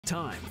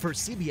time for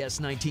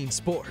CBS 19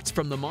 Sports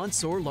from the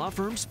Monsoor Law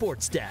Firm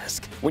Sports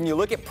Desk. When you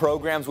look at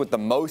programs with the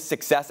most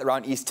success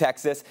around East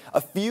Texas,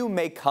 a few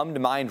may come to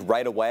mind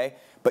right away,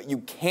 but you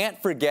can't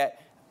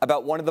forget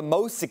about one of the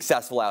most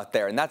successful out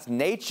there, and that's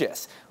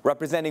Neches,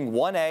 representing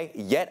 1A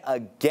yet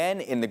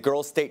again in the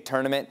girls' state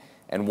tournament.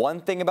 And one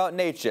thing about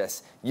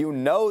Neches, you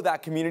know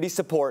that community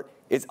support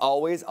is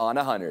always on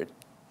 100.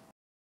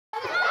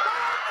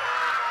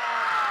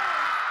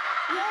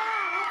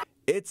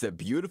 It's a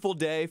beautiful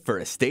day for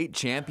a state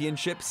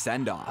championship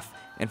send-off.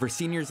 And for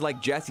seniors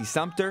like Jessie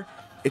Sumter,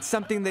 it's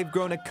something they've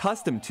grown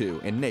accustomed to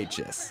in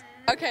Neches.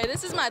 Okay,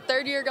 this is my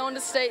third year going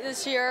to state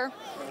this year.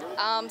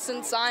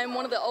 Since I'm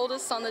one of the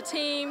oldest on the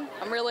team,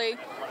 I'm really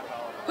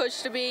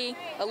pushed to be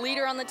a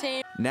leader on the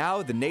team.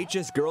 Now the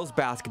Neches girls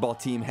basketball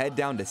team head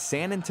down to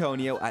San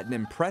Antonio at an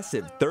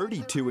impressive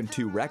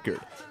 32-2 record.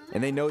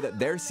 And they know that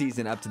their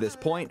season up to this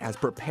point has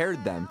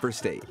prepared them for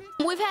state.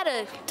 We've had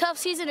a tough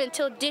season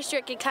until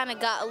district. It kind of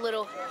got a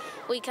little,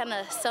 we kind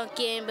of sunk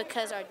in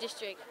because our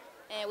district,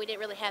 and we didn't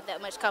really have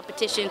that much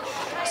competition.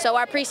 So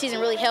our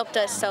preseason really helped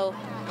us.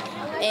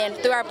 And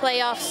through our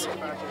playoffs,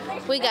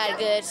 we got it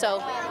good. So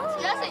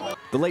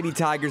the Lady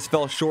Tigers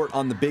fell short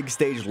on the big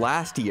stage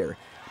last year.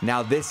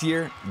 Now this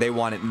year, they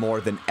want it more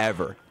than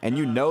ever. And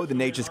you know the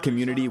Neches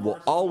community will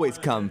always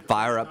come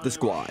fire up the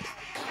squad.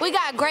 We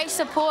got great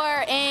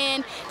support,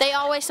 and they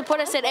always support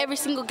us at every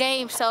single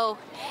game, so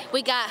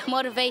we got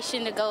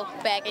motivation to go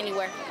back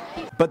anywhere.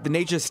 But the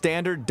Neches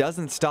standard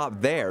doesn't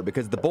stop there,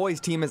 because the boys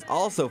team has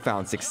also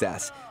found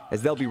success,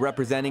 as they'll be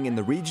representing in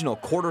the regional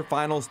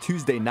quarterfinals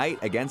Tuesday night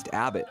against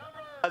Abbott.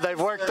 They've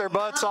worked their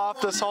butts off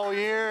this whole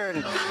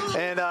year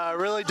and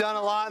really done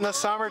a lot in the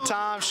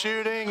summertime,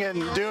 shooting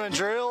and doing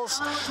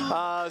drills.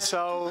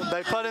 So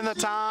they put in the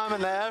time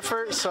and the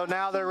effort, so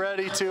now they're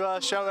ready to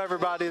show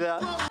everybody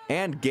that.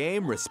 And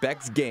game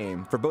respects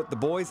game. For both the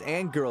boys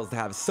and girls to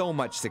have so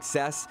much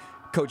success,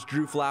 Coach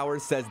Drew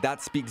Flowers says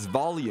that speaks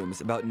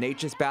volumes about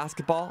Neches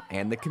basketball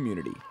and the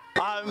community.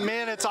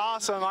 Man, it's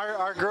awesome.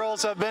 Our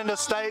girls have been to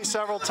state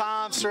several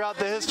times throughout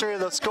the history of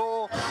the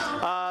school.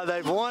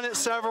 They've won it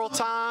several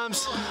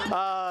times.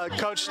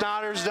 Coach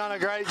Snyder's done a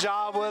great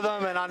job with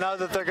them, and I know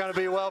that they're going to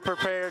be well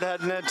prepared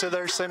heading into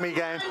their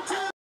semi-game.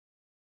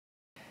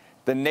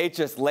 The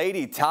Neches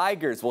Lady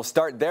Tigers will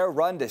start their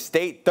run to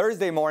state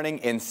Thursday morning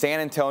in San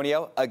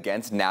Antonio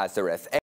against Nazareth.